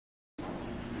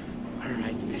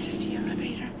Alright, this is the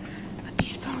elevator at the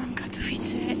Społem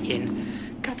Katowice in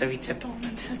Katowice,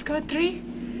 Poland. Let's go at 3.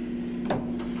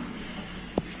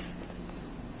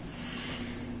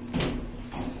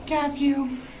 Got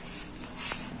you.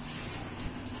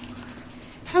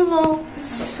 Hello, it's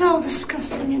so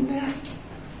disgusting in there.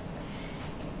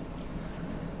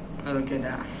 Look at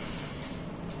that.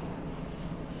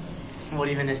 What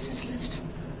even is this lift?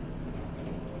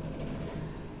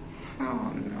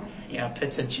 Oh no. Yep,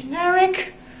 it's a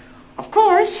generic. Of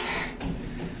course.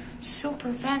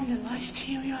 Super vandalized.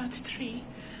 Here we are at 3.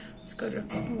 Let's go to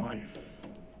 1.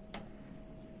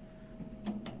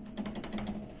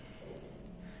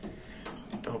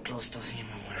 Door close doesn't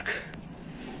even work.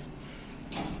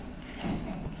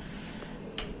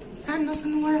 Fan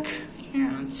doesn't work.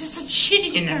 Yeah, it's just a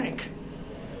shitty generic.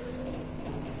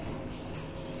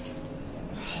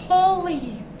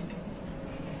 Holy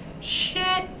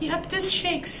shit. Yep, this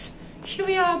shakes. Here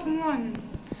we are at 1.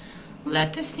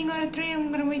 Let this thing go to 3.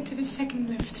 I'm gonna wait to the second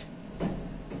lift.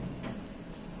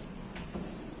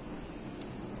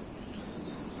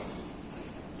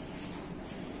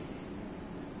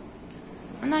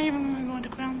 I'm not even gonna go on the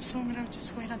ground, so I'm gonna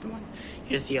just wait at the 1.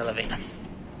 Here's the elevator.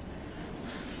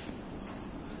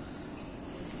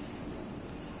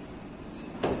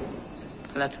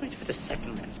 Let's wait for the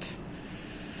second lift.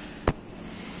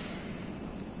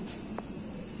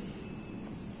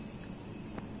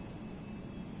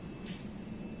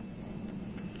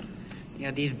 Yeah,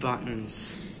 these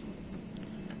buttons.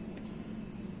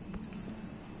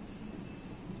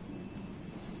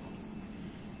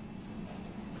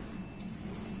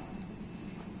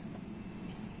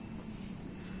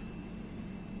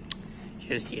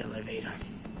 Here's the elevator.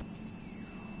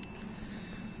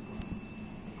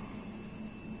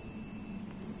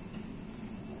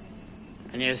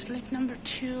 And here's lift number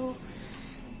 2.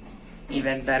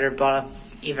 Even better, but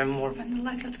even more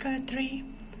vandalized. Let's go to 3.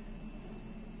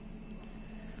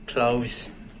 Close.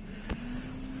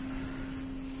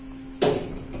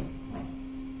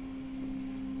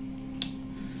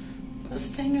 This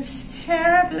thing is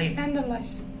terribly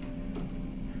vandalized.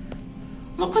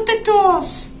 Look at the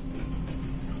doors.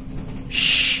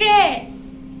 Shit.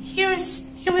 Here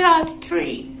we are at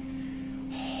 3.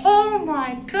 Oh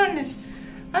my goodness.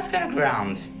 Let's go to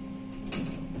ground.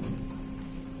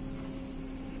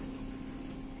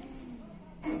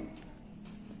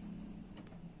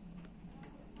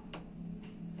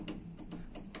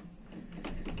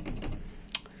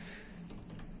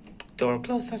 Door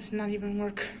closed, does not even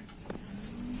work.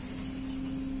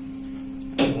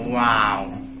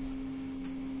 Wow.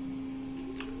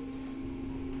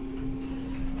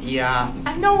 Yeah, I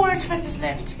have no words for this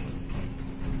lift.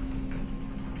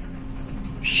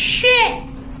 Shit!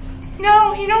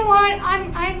 No, you know what?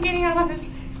 I'm getting out of this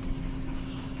lift.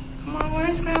 Come on,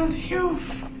 where's ground? Phew.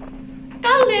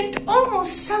 That lift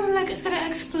almost sounded like it's gonna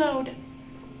explode.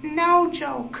 No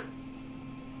joke.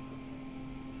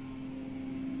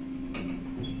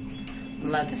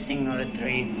 Let this thing go to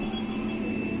 3.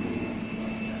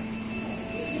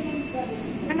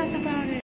 And that's about it.